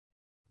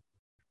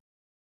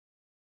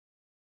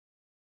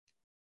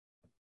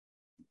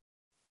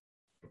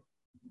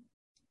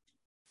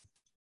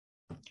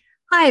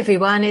Hi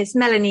everyone, it's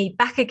Melanie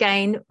back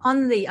again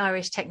on the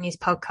Irish Tech News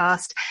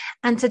podcast.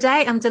 And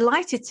today I'm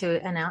delighted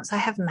to announce I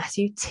have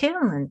Matthew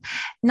Tirman.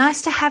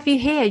 Nice to have you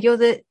here. You're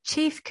the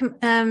Chief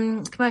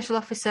Commercial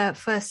Officer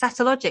for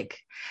Satellogic,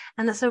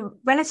 and that's a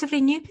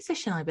relatively new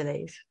position, I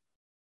believe.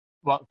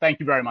 Well, thank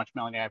you very much,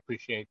 Melanie. I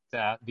appreciate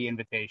the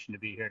invitation to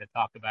be here to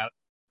talk about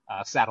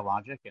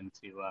Satellogic and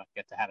to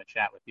get to have a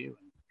chat with you.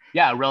 And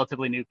yeah, a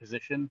relatively new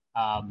position.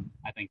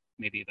 I think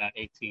maybe about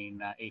 18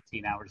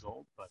 hours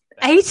old. But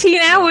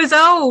 18 hours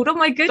old. Oh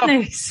my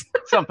goodness.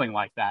 Something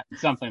like that.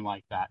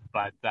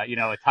 But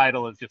a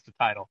title is just a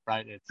title,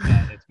 right?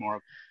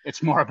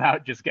 It's more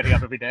about just getting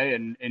up every day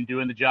and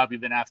doing the job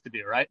you've been asked to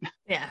do, right?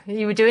 Yeah,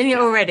 you were doing it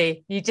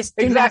already. You just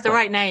didn't have the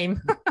right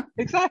name.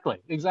 Exactly.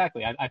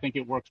 I think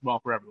it works well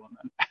for everyone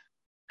then.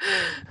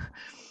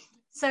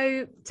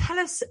 So tell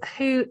us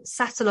who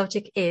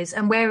Satellogic is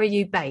and where are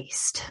you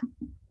based?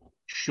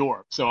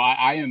 Sure. So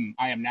I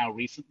am now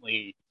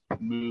recently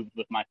moved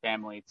with my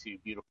family to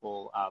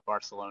beautiful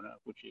Barcelona,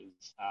 which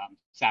is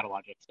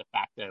Satellogic's de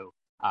facto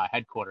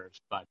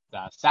headquarters. But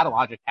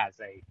Satellogic has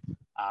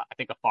I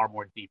think a far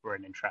more deeper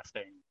and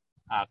interesting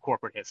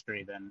corporate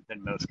history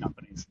than most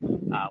companies.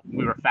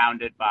 We were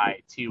founded by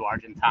two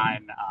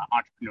Argentine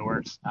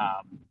entrepreneurs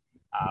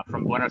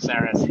from Buenos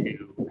Aires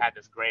who had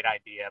this great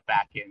idea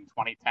back in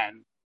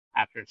 2010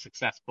 after a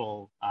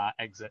successful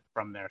exit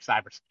from their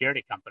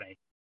cybersecurity company.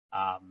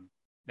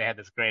 They had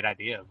this great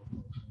idea of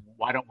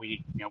why don't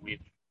we've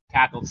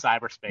tackled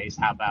cyberspace,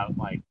 how about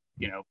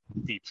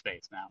deep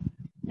space now?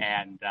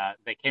 And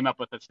they came up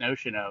with this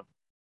notion of,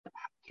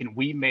 can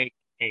we make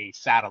a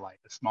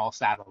small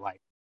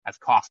satellite, as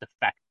cost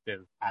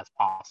effective as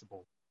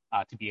possible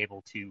to be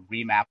able to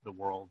remap the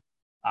world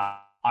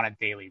on a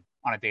daily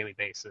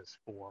basis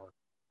for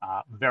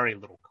very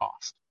little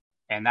cost.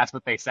 And that's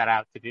what they set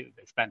out to do.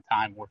 They spent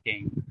time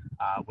working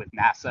with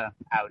NASA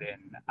out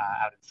in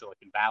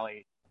Silicon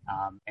Valley.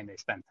 And they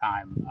spent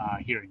time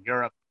here in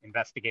Europe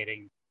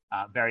investigating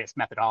various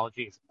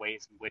methodologies,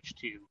 ways in which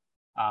to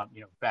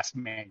best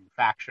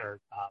manufacture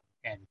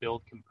and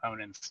build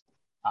components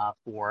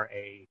for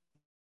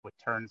what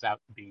turns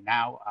out to be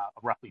now a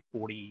roughly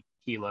 40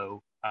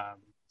 kilo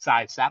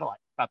size satellite,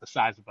 about the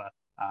size of a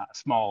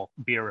small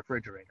beer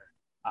refrigerator.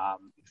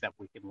 Except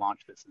we can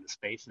launch this into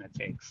space, and it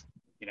takes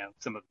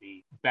some of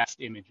the best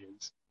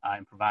images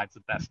and provides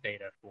the best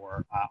data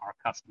for our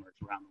customers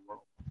around the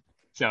world.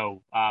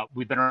 So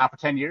we've been around for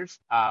 10 years.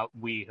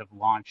 We have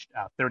launched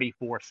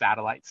 34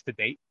 satellites to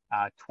date,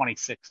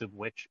 26 of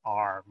which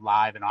are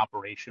live and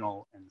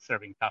operational and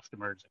serving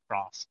customers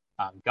across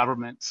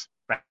governments,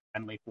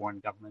 friendly foreign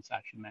governments, I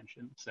should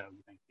mention. So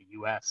you think the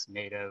U.S.,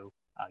 NATO,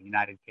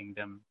 United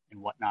Kingdom,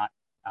 and whatnot,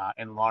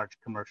 and large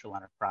commercial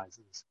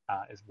enterprises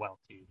as well,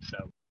 too.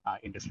 So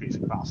industries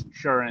across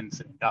insurance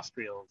and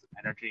industrials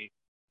and energy.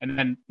 And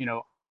then,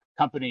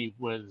 company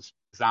was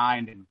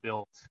designed and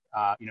built,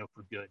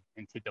 for good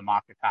and to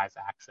democratize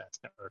access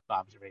to Earth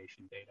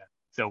observation data.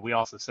 So we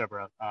also serve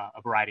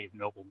a variety of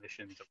noble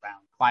missions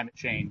around climate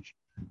change,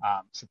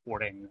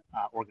 supporting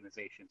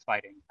organizations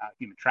fighting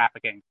human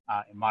trafficking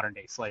and modern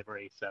day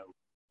slavery. So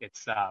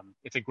it's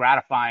a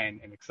gratifying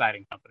and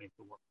exciting company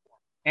to work for.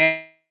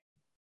 And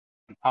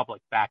in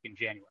public back in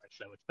January.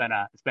 So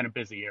it's been a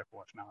busy year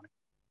for us, Melanie.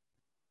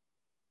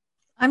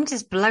 I'm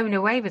just blown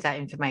away with that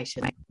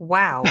information.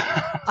 Wow.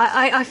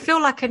 I feel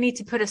like I need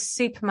to put a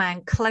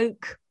Superman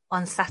cloak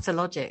on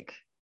Satellogic.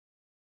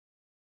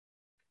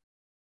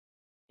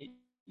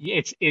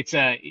 It's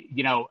a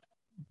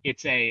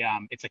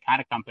kind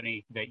of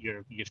company that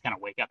you just kind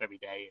of wake up every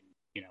day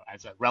and,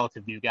 as a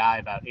relative new guy,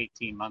 about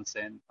 18 months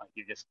in, like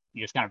you're just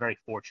kind of very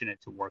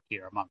fortunate to work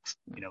here amongst,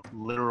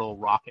 literal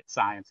rocket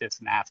scientists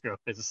and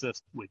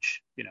astrophysicists,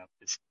 which,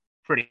 is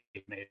pretty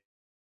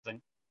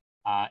amazing.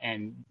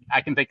 And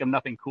I can think of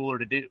nothing cooler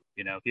to do,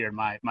 here in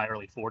my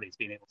early 40s,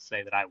 being able to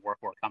say that I work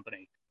for a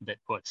company that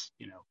puts,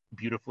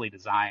 beautifully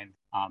designed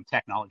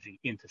technology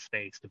into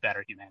space to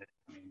better humanity.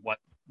 I mean,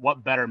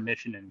 what better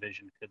mission and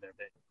vision could there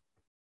be?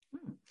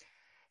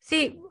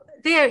 See,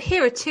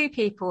 here are two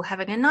people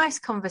having a nice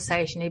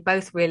conversation who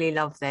both really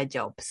love their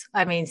jobs.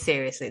 I mean,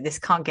 seriously, this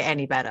can't get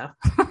any better.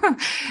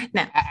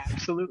 Now,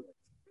 absolutely.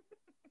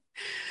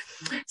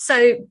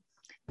 So,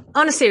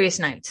 on a serious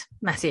note,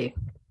 Matthew,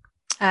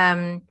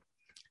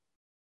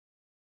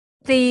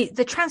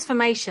 the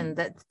transformation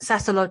that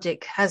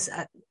Satellogic has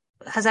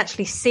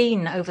actually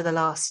seen over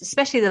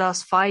especially the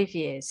last 5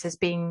 years, has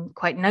been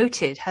quite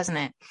noted, hasn't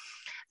it?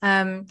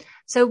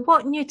 So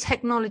what new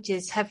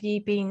technologies have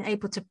you been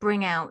able to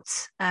bring out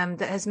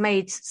that has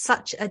made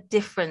such a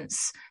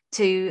difference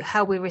to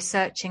how we're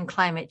researching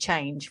climate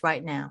change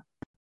right now?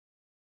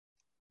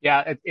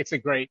 Yeah, it's a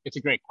great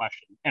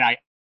question, and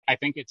I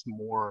think it's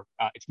more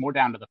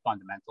down to the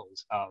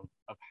fundamentals of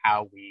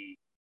how we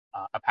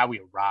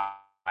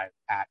arrive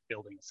at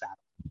building a satellite,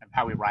 and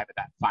how we arrive at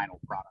that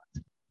final product.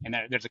 And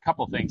there's a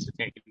couple of things to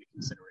take into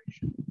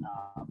consideration.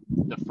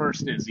 The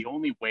first is the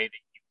only way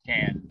that you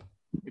can,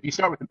 if you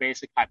start with the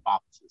basic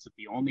hypothesis that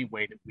the only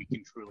way that we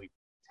can truly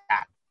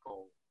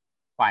tackle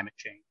climate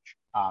change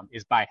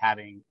is by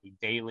having a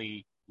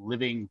daily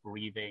living,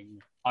 breathing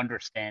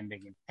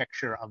understanding and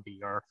picture of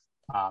the Earth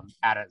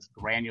at as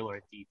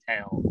granular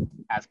detail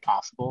as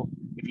possible.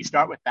 If you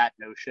start with that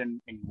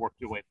notion and you work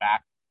your way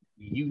back,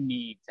 you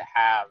need to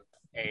have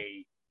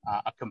a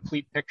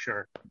complete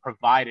picture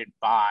provided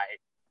by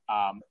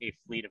a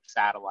fleet of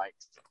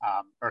satellites,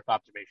 Earth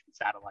observation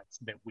satellites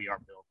that we are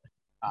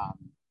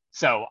building.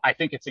 So I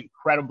think it's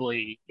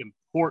incredibly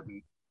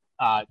important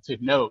to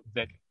note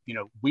that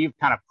we've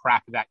kind of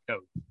cracked that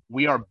code.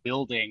 We are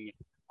building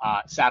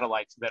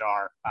satellites that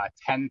are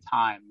 10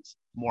 times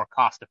more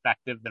cost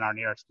effective than our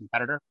nearest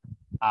competitor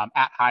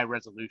at high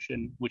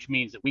resolution, which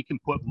means that we can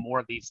put more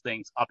of these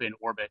things up in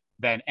orbit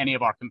than any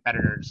of our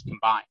competitors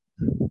combined.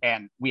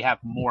 And we have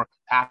more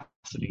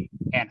capacity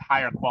and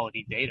higher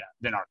quality data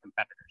than our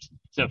competitors.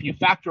 So if you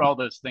factor all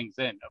those things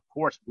in, of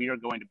course, we are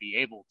going to be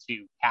able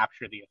to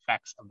capture the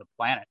effects of the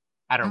planet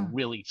at a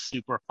really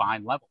super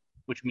fine level,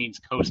 which means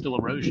coastal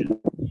erosion,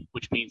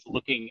 which means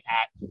looking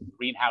at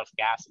greenhouse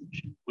gas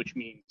emissions, which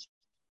means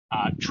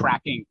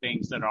tracking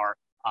things that are,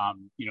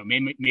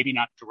 maybe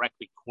not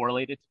directly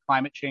correlated to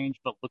climate change,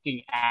 but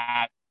looking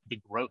at the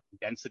growth and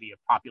density of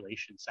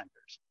population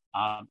centers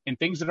and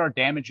things that are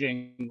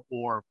damaging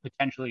or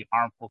potentially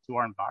harmful to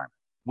our environment.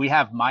 We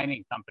have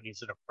mining companies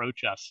that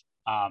approach us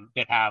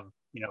that have,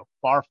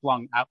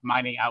 far-flung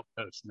mining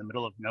outposts in the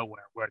middle of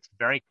nowhere, where it's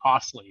very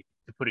costly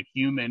to put a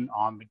human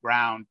on the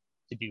ground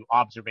to do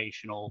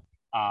observational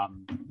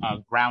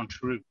ground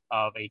truth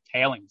of a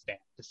tailings dam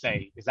to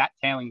say, is that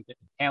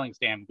tailings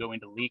dam going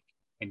to leak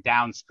and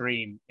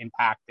downstream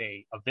impact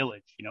a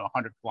village,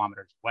 100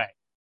 kilometers away?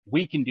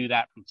 We can do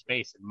that from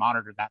space and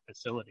monitor that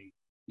facility,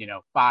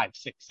 5,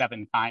 6,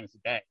 7 times a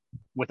day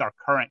with our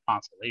current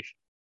constellation.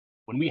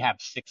 When we have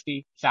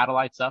 60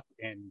 satellites up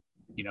in,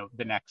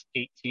 the next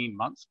 18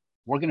 months,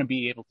 we're going to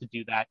be able to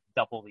do that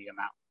double the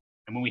amount.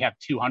 And when we have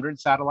 200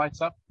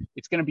 satellites up,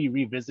 it's going to be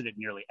revisited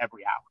nearly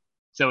every hour.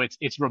 So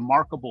it's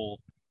remarkable.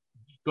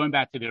 Going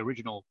back to the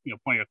original,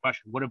 point of your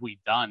question, what have we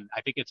done?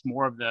 I think it's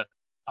more of a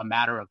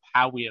matter of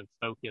how we have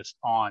focused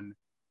on,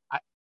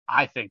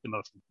 I think, the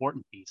most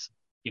important piece,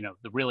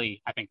 the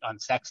really, I think,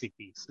 unsexy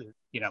piece,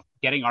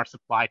 getting our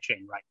supply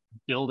chain right,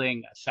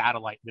 building a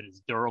satellite that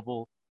is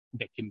durable,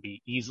 that can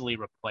be easily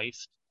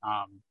replaced.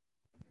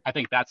 I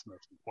think that's the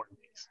most important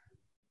piece.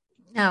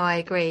 No, I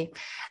agree.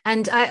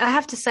 And I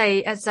have to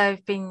say, as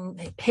I've been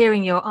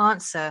hearing your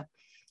answer,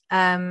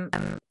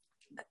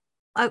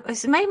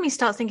 it's made me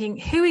start thinking,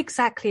 who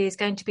exactly is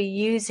going to be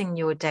using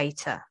your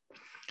data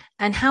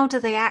and how do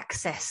they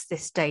access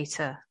this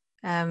data?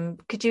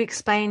 Could you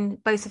explain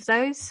both of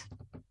those?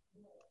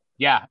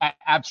 Yeah,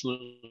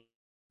 absolutely.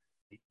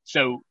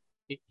 So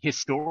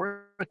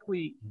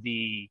historically,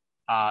 the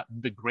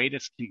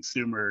greatest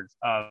consumers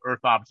of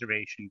Earth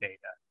observation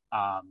data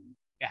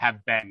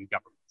have been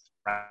governments,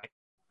 right?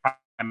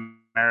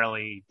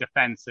 Primarily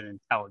defense and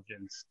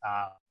intelligence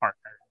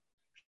partners.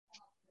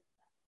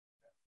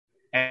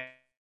 And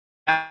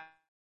that's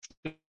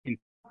the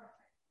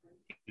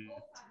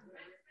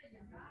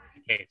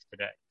case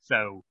today.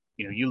 So,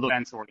 you look at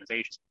defense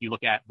organizations, you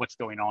look at what's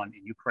going on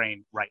in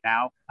Ukraine right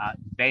now,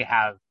 they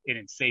have an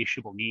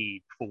insatiable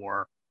need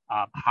for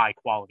high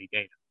quality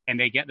data. And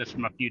they get this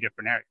from a few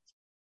different areas.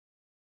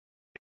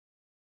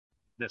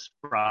 This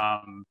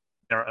from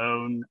their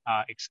own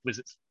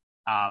exquisite.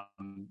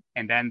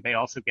 And then they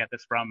also get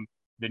this from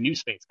the new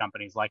space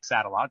companies like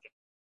Satellogic,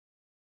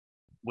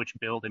 which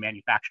build and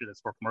manufacture this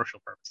for commercial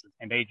purposes.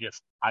 And they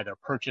just either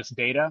purchase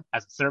data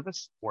as a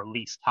service or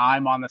lease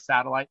time on the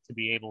satellite to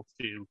be able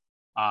to,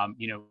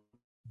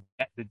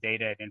 get the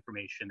data and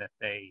information that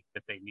they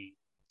need.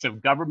 So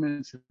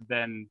governments have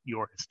been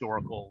your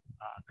historical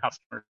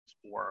customers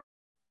for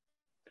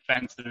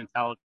defense and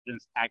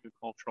intelligence,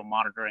 agricultural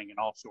monitoring, and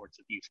all sorts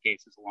of use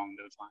cases along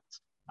those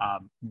lines.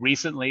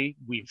 Recently,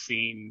 we've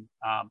seen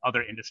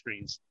other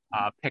industries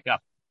pick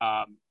up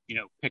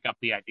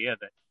the idea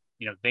that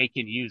they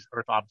can use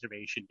Earth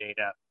observation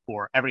data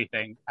for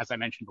everything, as I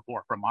mentioned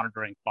before, from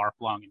monitoring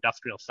far-flung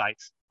industrial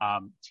sites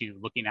to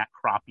looking at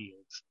crop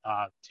yields,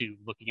 to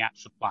looking at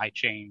supply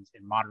chains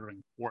and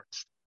monitoring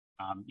ports,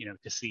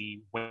 to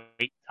see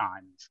wait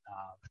times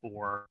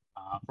for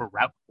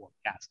route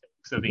forecasting.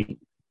 So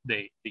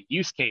the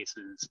use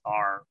cases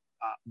are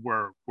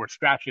we're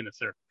scratching the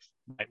surface.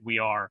 Right? We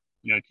are,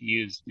 to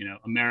use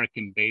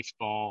American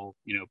baseball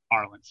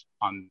parlance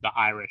on the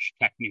Irish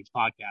Tech News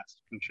podcast.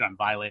 I'm sure I'm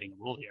violating a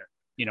rule here.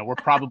 We're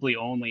probably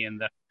only in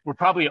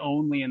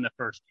the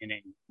first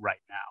inning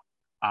right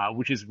now,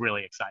 which is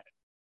really exciting.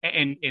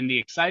 And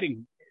the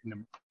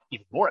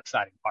even more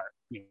exciting part,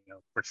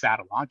 for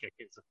Satellogic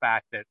is the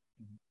fact that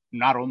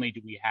not only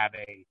do we have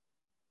a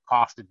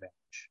cost advantage,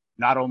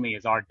 not only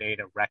is our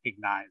data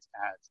recognized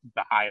as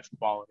the highest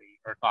quality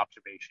Earth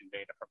observation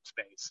data from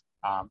space,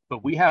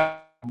 but we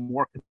have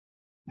more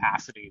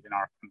capacity than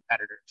our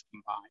competitors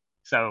combined.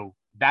 So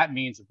that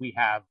means that we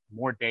have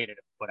more data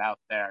to put out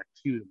there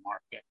to the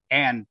market,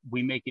 and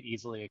we make it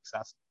easily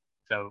accessible.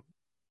 So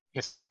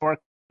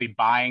historically,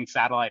 buying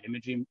satellite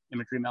imagery,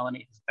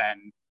 Melanie, has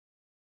been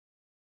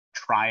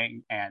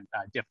trying and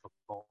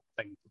difficult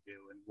thing to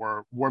do, and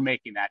we're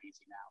making that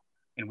easy now.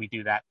 And we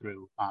do that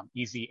through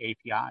easy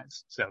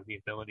APIs. So the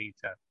ability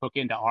to hook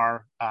into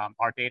our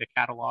data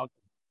catalog,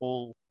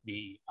 pull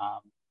the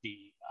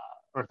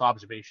Earth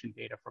observation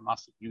data from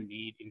us that you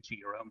need into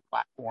your own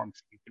platform,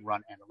 so you can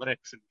run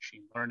analytics and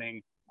machine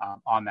learning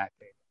on that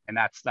data. And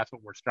that's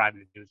what we're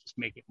striving to do, is just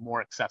make it more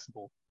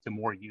accessible to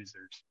more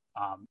users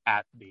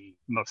at the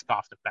most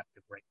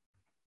cost-effective rate.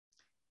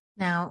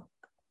 Now,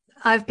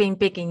 I've been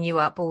bigging you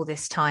up all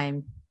this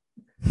time.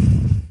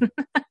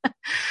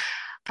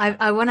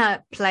 I want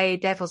to play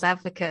devil's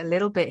advocate a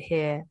little bit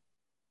here.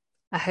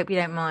 I hope you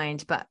don't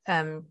mind, but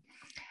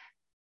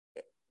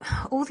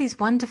all these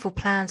wonderful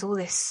plans, all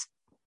this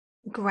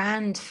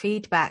grand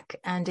feedback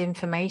and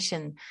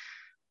information,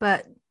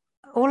 but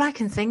all I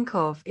can think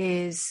of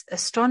is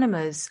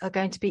astronomers are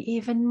going to be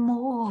even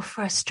more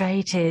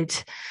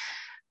frustrated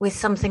with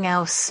something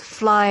else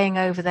flying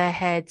over their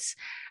heads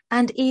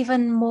and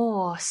even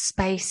more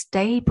space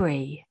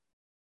debris.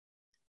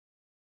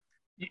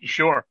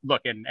 Sure.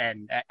 Look, and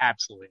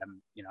absolutely.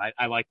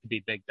 I like to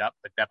be bigged up,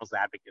 but devil's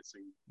advocacy,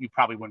 you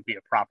probably wouldn't be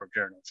a proper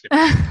journalist.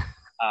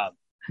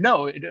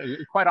 No,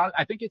 quite honestly,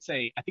 I think it's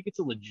a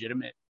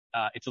legitimate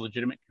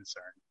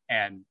concern,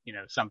 and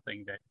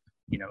something that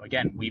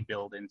again, we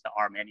build into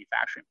our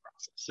manufacturing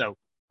process. So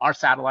our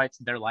satellites,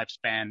 their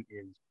lifespan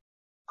is,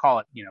 call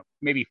it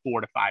maybe 4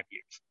 to 5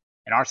 years,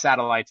 and our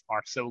satellites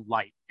are so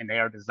light, and they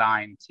are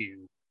designed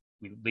to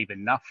leave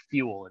enough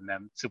fuel in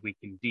them so we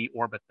can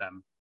deorbit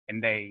them.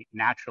 And they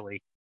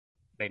naturally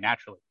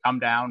come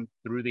down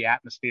through the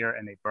atmosphere,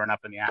 and they burn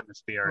up in the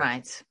atmosphere,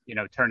 right?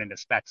 Turn into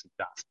specks of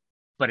dust.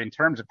 But in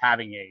terms of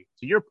having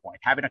to your point,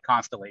 having a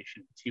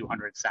constellation of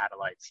 200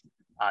 satellites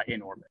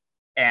in orbit,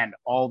 and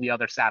all the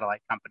other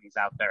satellite companies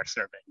out there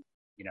serving,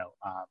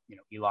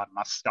 Elon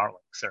Musk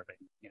Starlink serving,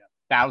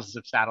 thousands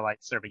of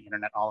satellites serving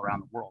internet all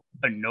around the world,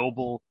 a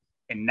noble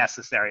and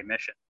necessary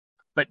mission.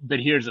 But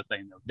here's the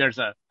thing, though.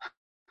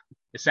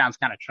 It sounds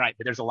kind of trite,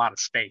 but there's a lot of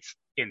space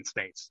in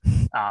space.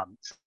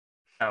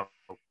 So,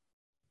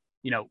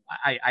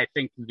 I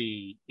think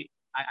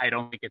I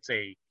don't think it's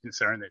a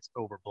concern that's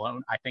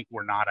overblown. I think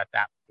we're not at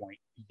that point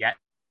yet.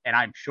 And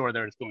I'm sure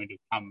there's going to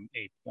come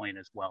a point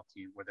as well,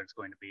 too, where there's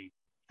going to be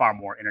far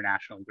more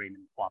international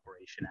agreement and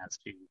cooperation as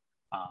to,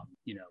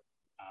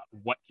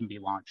 what can be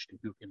launched and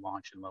who can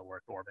launch in low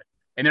Earth orbit.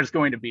 And there's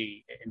going to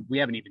be, and we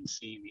haven't even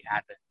seen the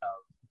advent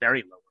of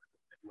very low Earth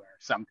orbit, where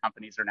some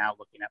companies are now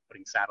looking at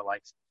putting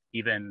satellites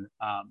even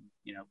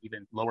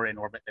lower in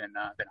orbit than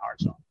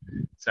ours are.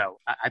 So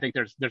I think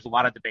there's a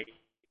lot of debate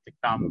to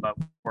come, but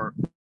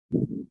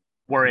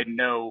we're in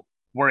no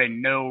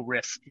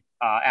risk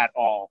at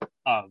all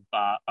of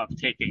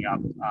taking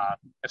up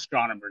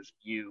astronomers'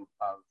 view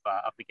of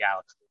the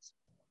galaxies.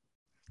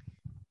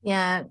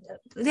 Yeah,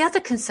 the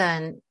other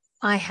concern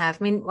I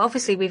have,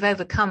 obviously we've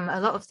overcome a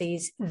lot of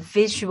these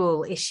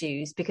visual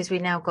issues because we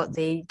now got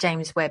the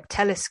James Webb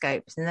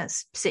telescopes, and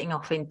that's sitting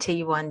off in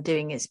T1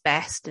 doing its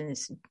best, and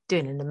it's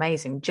doing an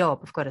amazing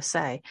job, I've got to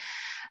say.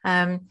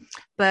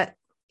 But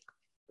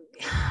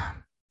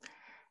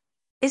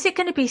is it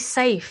going to be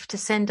safe to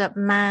send up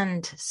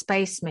manned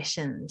space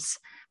missions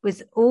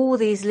with all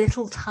these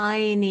little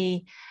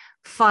tiny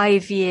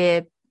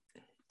 5-year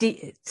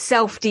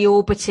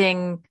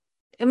self-deorbiting?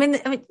 We're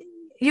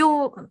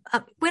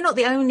not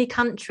the only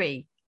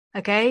country,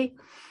 okay?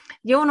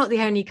 You're not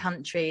the only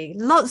country.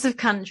 Lots of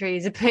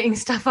countries are putting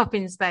stuff up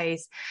in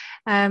space.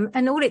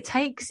 And all it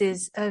takes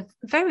is a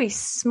very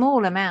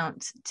small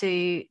amount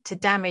to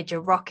damage a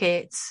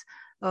rocket.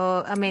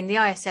 Or,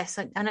 the ISS,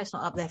 I know it's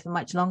not up there for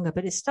much longer,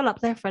 but it's still up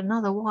there for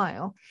another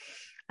while.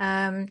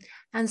 And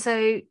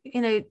so,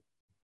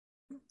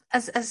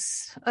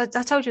 as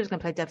I told you I was going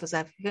to play devil's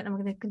advocate,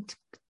 I'm going to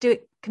do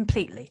it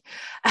completely.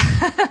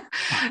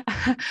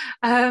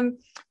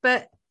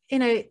 But,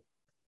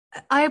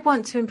 I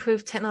want to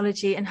improve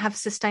technology and have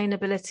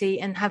sustainability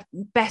and have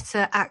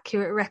better,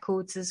 accurate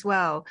records as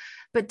well.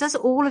 But does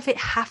all of it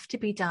have to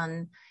be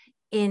done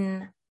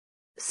in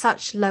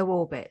such low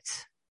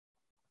orbit?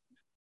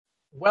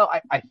 Well,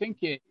 I think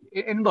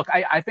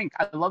I think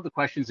I love the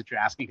questions that you're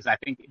asking, because I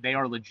think they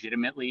are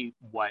legitimately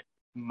what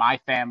my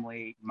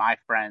family, my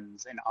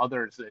friends, and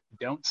others that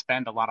don't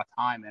spend a lot of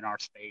time in our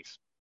space,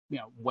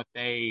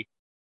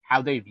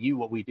 how they view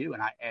what we do,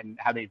 and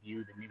how they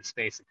view the new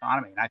space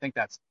economy. And I think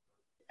it's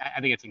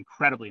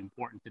incredibly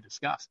important to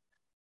discuss.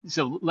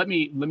 So let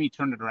me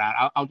turn it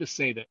around. I'll just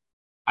say that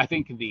I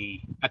think the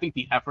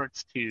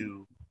efforts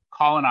to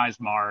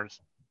colonize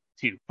Mars,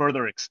 to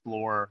further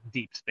explore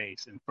deep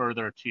space, and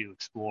further to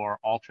explore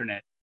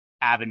alternate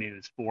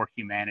avenues for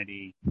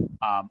humanity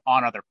on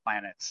other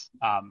planets,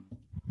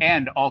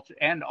 and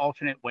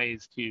alternate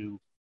ways to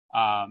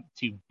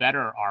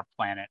better our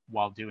planet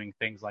while doing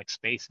things like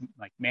space,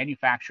 like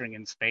manufacturing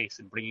in space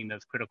and bringing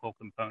those critical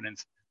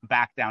components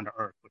back down to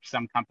Earth, which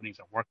some companies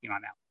are working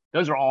on now.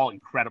 Those are all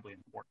incredibly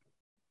important.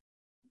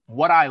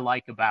 What I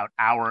like about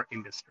our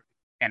industry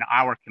and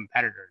our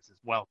competitors as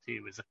well,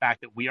 too, is the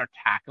fact that we are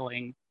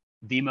tackling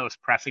the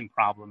most pressing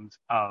problems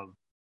of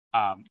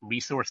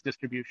resource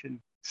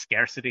distribution,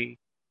 scarcity,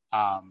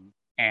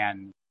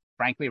 and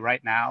frankly,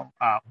 right now,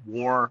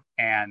 war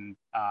and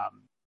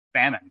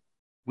famine.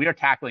 We are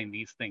tackling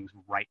these things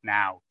right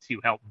now to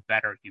help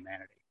better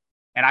humanity.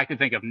 And I could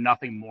think of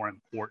nothing more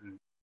important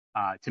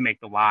to make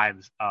the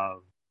lives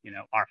of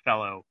our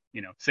fellow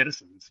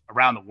citizens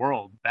around the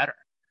world better.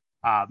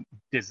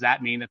 Does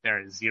that mean that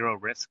there is zero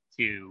risk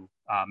to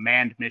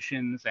manned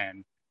missions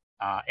and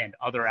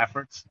other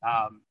efforts?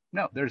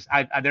 No, there's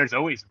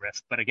always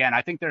risk. But again,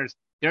 I think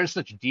there's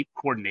such deep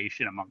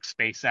coordination among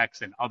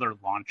SpaceX and other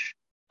launch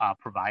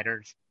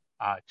providers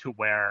to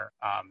where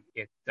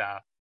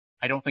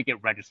I don't think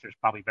it registers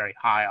probably very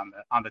high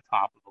on the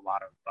top of a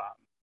lot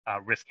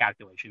of risk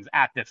calculations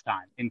at this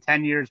time. In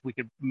 10 years, we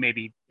could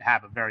maybe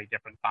have a very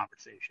different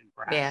conversation,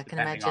 perhaps. Yeah, I can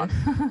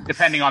imagine.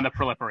 Depending on the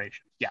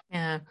proliferation. Yeah.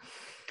 Yeah.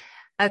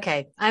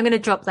 Okay, I'm going to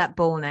drop that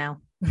ball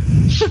now.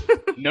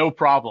 No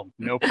problem.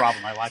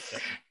 I like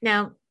that.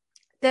 Now,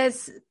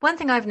 there's one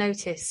thing I've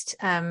noticed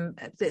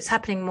that's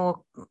happening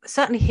more,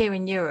 certainly here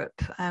in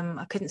Europe.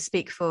 I couldn't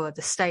speak for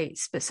the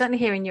States, but certainly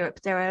here in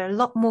Europe, there are a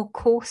lot more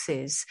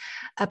courses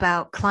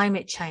about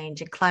climate change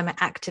and climate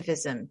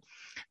activism.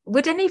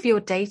 Would any of your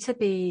data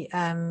be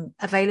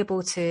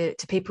available to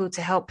people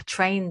to help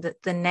train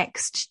the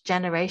next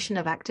generation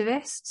of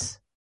activists?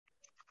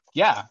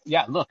 Yeah.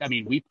 Look, I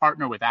mean, we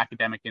partner with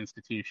academic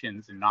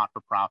institutions and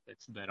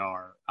not-for-profits that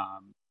are,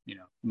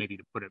 maybe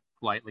to put it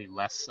politely,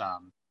 less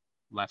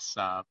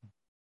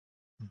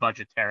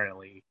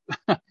budgetarily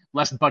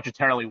less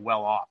budgetarily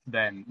well off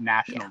than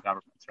national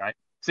governments, right?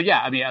 So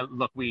yeah, I mean,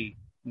 look, we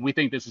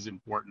think this is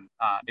important.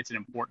 It's an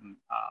important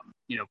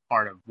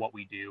part of what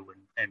we do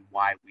and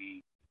why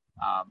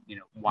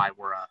why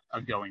we're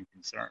a going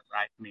concern,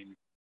 right? I mean,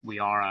 we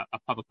are a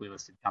publicly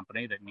listed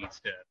company that needs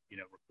to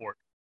report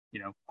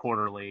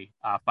quarterly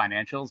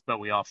financials, but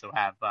we also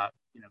have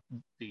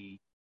the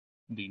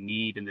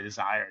need and the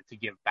desire to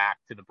give back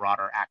to the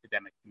broader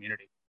academic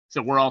community.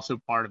 So we're also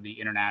part of the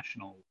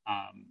International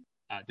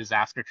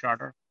Disaster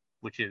Charter,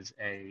 which is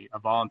a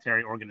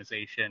voluntary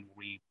organization.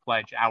 We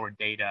pledge our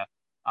data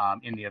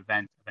in the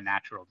event of a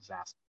natural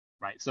disaster,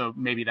 right? So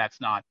maybe that's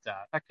not,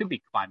 that could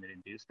be climate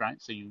induced,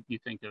 right? So you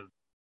think of,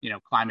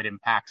 climate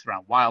impacts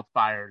around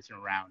wildfires and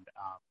around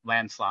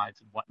landslides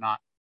and whatnot.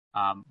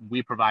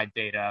 We provide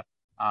data,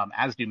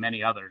 as do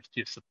many others,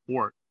 to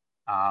support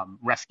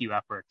rescue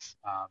efforts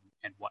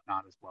and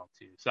whatnot as well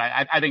too. So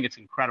I think it's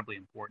incredibly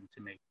important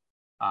to make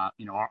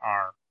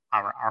our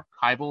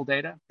archival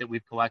data that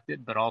we've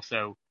collected, but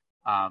also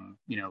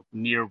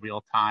near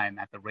real time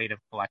at the rate of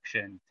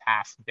collection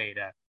task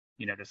data,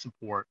 to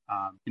support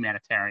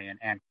humanitarian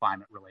and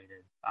climate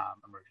related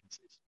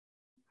emergencies.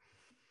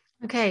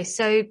 Okay,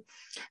 so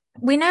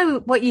we know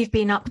what you've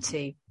been up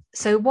to.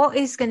 So what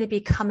is going to be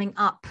coming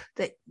up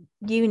that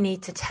you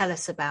need to tell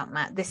us about,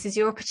 Matt? This is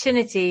your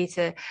opportunity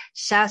to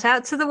shout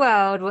out to the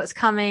world what's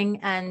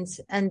coming and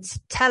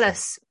tell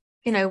us,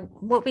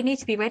 what we need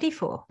to be ready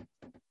for.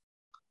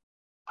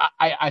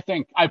 I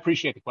think I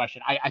appreciate the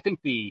question. I think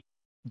the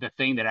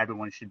thing that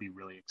everyone should be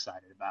really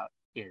excited about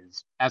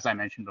is, as I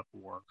mentioned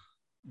before,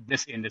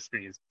 this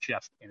industry is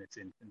just in its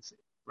infancy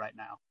right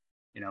now.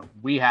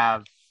 We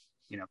have,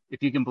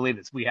 if you can believe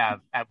this, we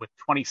have with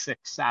 26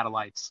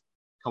 satellites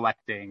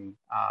collecting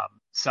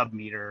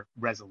sub-meter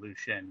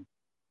resolution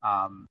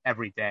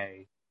every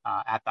day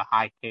at the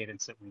high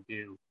cadence that we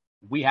do.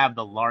 We have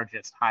the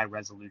largest high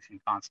resolution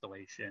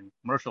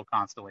commercial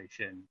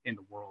constellation in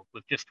the world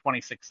with just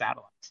 26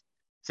 satellites.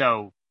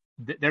 So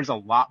there's a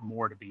lot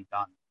more to be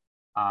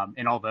done.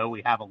 And although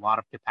we have a lot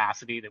of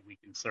capacity that we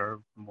can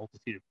serve a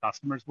multitude of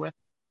customers with,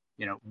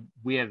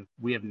 we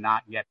have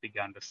not yet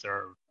begun to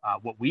serve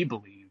what we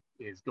believe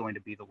is going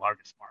to be the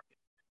largest market.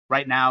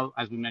 Right now,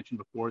 as we mentioned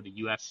before, the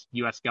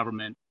U.S.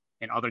 government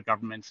and other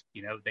governments,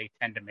 they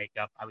tend to make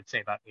up, I would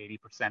say, about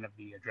 80% of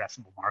the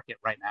addressable market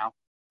right now.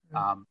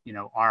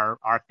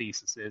 Our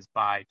thesis is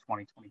by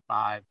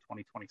 2025,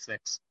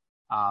 2026,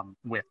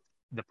 with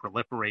the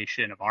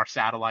proliferation of our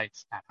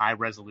satellites at high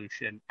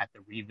resolution, at the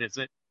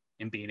revisit,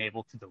 and being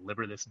able to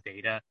deliver this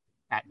data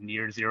at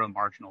near zero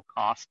marginal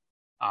cost,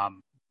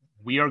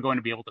 we are going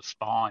to be able to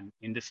spawn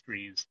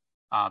industries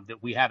that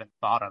we haven't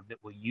thought of that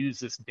will use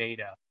this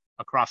data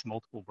across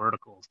multiple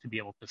verticals to be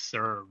able to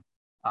serve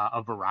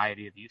a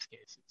variety of use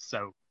cases.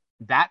 So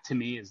that to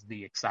me is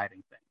the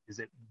exciting thing, is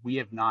that we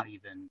have not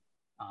even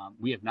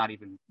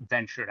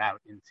ventured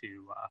out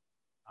into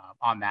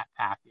on that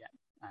path yet,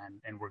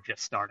 and we're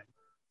just starting.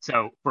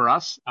 So for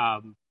us,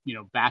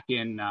 back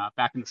in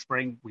the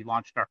spring, we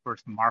launched our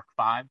first Mark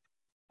V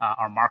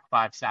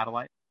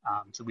satellite.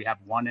 So we have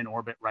one in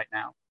orbit right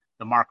now.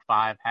 The Mark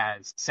V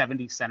has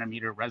 70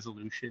 centimeter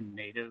resolution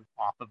native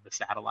off of the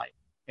satellite.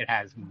 It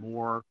has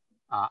more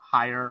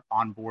higher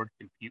onboard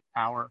compute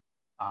power,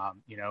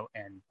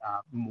 and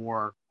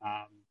more,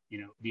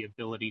 the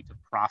ability to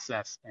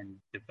process and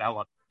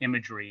develop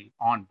imagery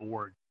on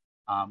board,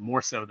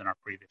 more so than our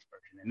previous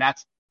version.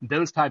 And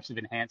those types of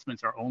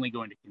enhancements are only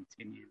going to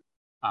continue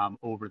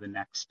over the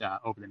next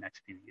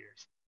few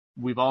years.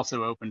 we've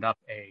also opened up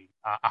a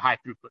high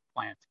throughput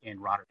plant in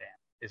Rotterdam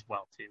as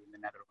well too, in the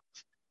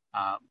Netherlands,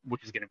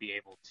 which is going to be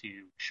able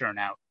to churn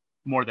out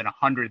more than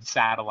 100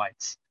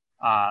 satellites,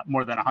 a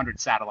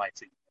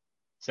year.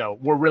 So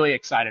we're really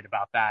excited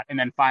about that. And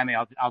then finally,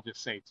 I'll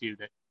just say too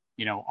that,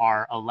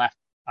 our Aleph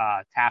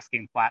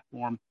tasking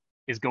platform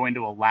is going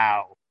to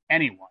allow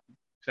anyone.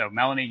 So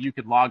Melanie, you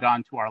could log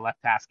on to our Aleph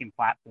tasking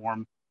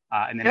platform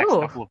in the next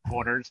couple of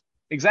quarters.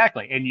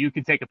 Exactly. And you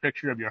could take a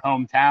picture of your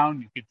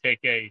hometown. You could take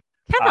an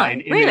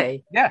image.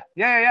 Really? Yeah.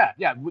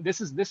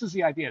 This is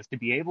the idea, is to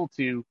be able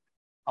to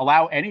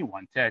allow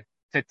anyone to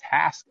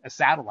task a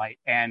satellite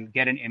and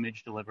get an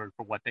image delivered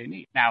for what they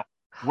need. Now,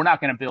 we're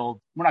not going to build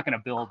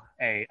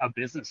a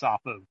business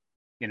off of,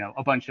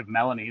 a bunch of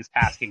Melanies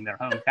tasking their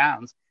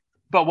hometowns.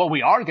 But what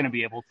we are going to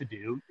be able to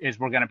do is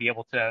we're going to be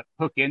able to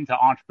hook into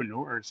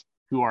entrepreneurs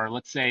who are,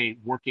 let's say,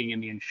 working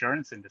in the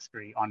insurance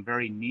industry on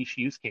very niche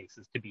use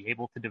cases, to be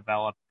able to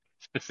develop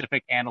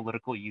specific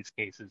analytical use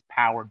cases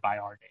powered by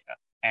our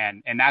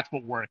data. And that's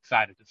what we're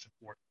excited to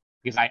support,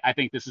 because I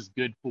think this is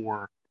good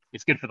for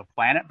the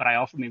planet, but I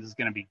also think this is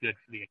going to be good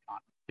for the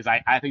economy,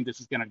 because I think this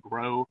is going to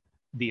grow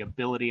the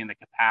ability and the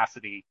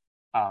capacity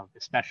of,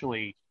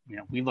 especially,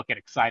 we look at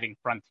exciting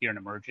frontier and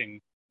emerging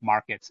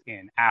markets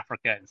in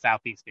Africa and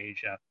Southeast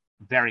Asia,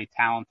 very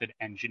talented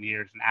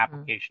engineers and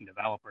application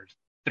developers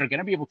that are going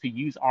to be able to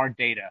use our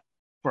data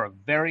for a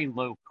very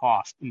low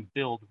cost and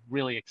build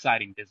really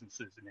exciting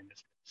businesses and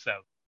industries. So,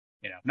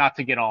 not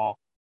to get all,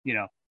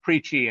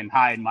 preachy and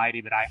high and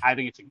mighty, but I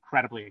think it's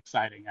incredibly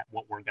exciting at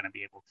what we're going to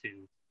be able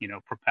to,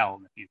 propel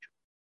in the future.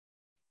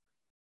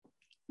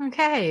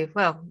 Okay,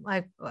 well,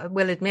 I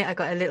will admit I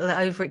got a little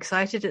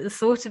overexcited at the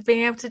thought of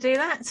being able to do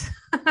that.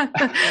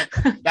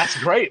 That's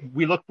great.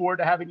 We look forward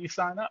to having you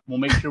sign up. We'll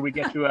make sure we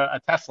get you a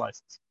test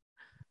license.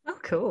 Oh,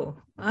 cool.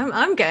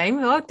 I'm game.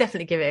 I'll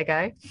definitely give it a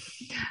go.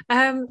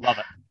 Love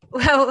it.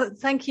 Well,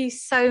 thank you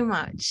so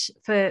much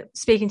for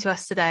speaking to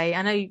us today.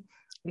 I know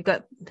you've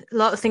got a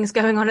lot of things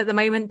going on at the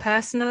moment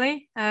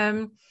personally.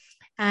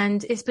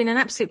 And it's been an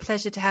absolute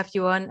pleasure to have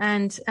you on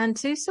and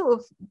to sort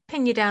of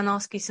pin you down,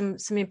 ask you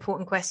some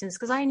important questions,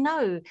 because I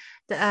know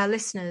that our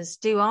listeners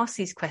do ask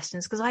these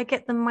questions, because I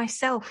get them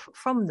myself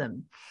from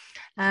them.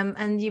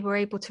 And you were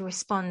able to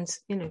respond,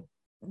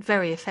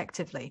 very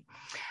effectively.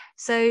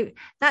 So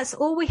that's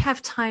all we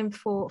have time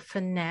for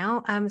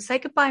now. Say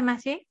goodbye,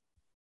 Matthew.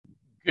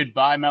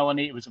 Goodbye,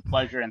 Melanie. It was a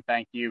pleasure, and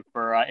thank you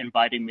for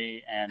inviting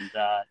me. And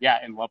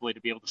and lovely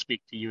to be able to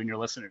speak to you and your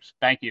listeners.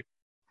 Thank you.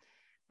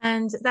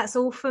 And that's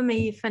all for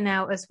me for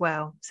now as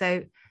well.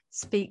 So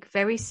speak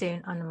very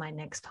soon on my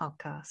next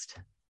podcast.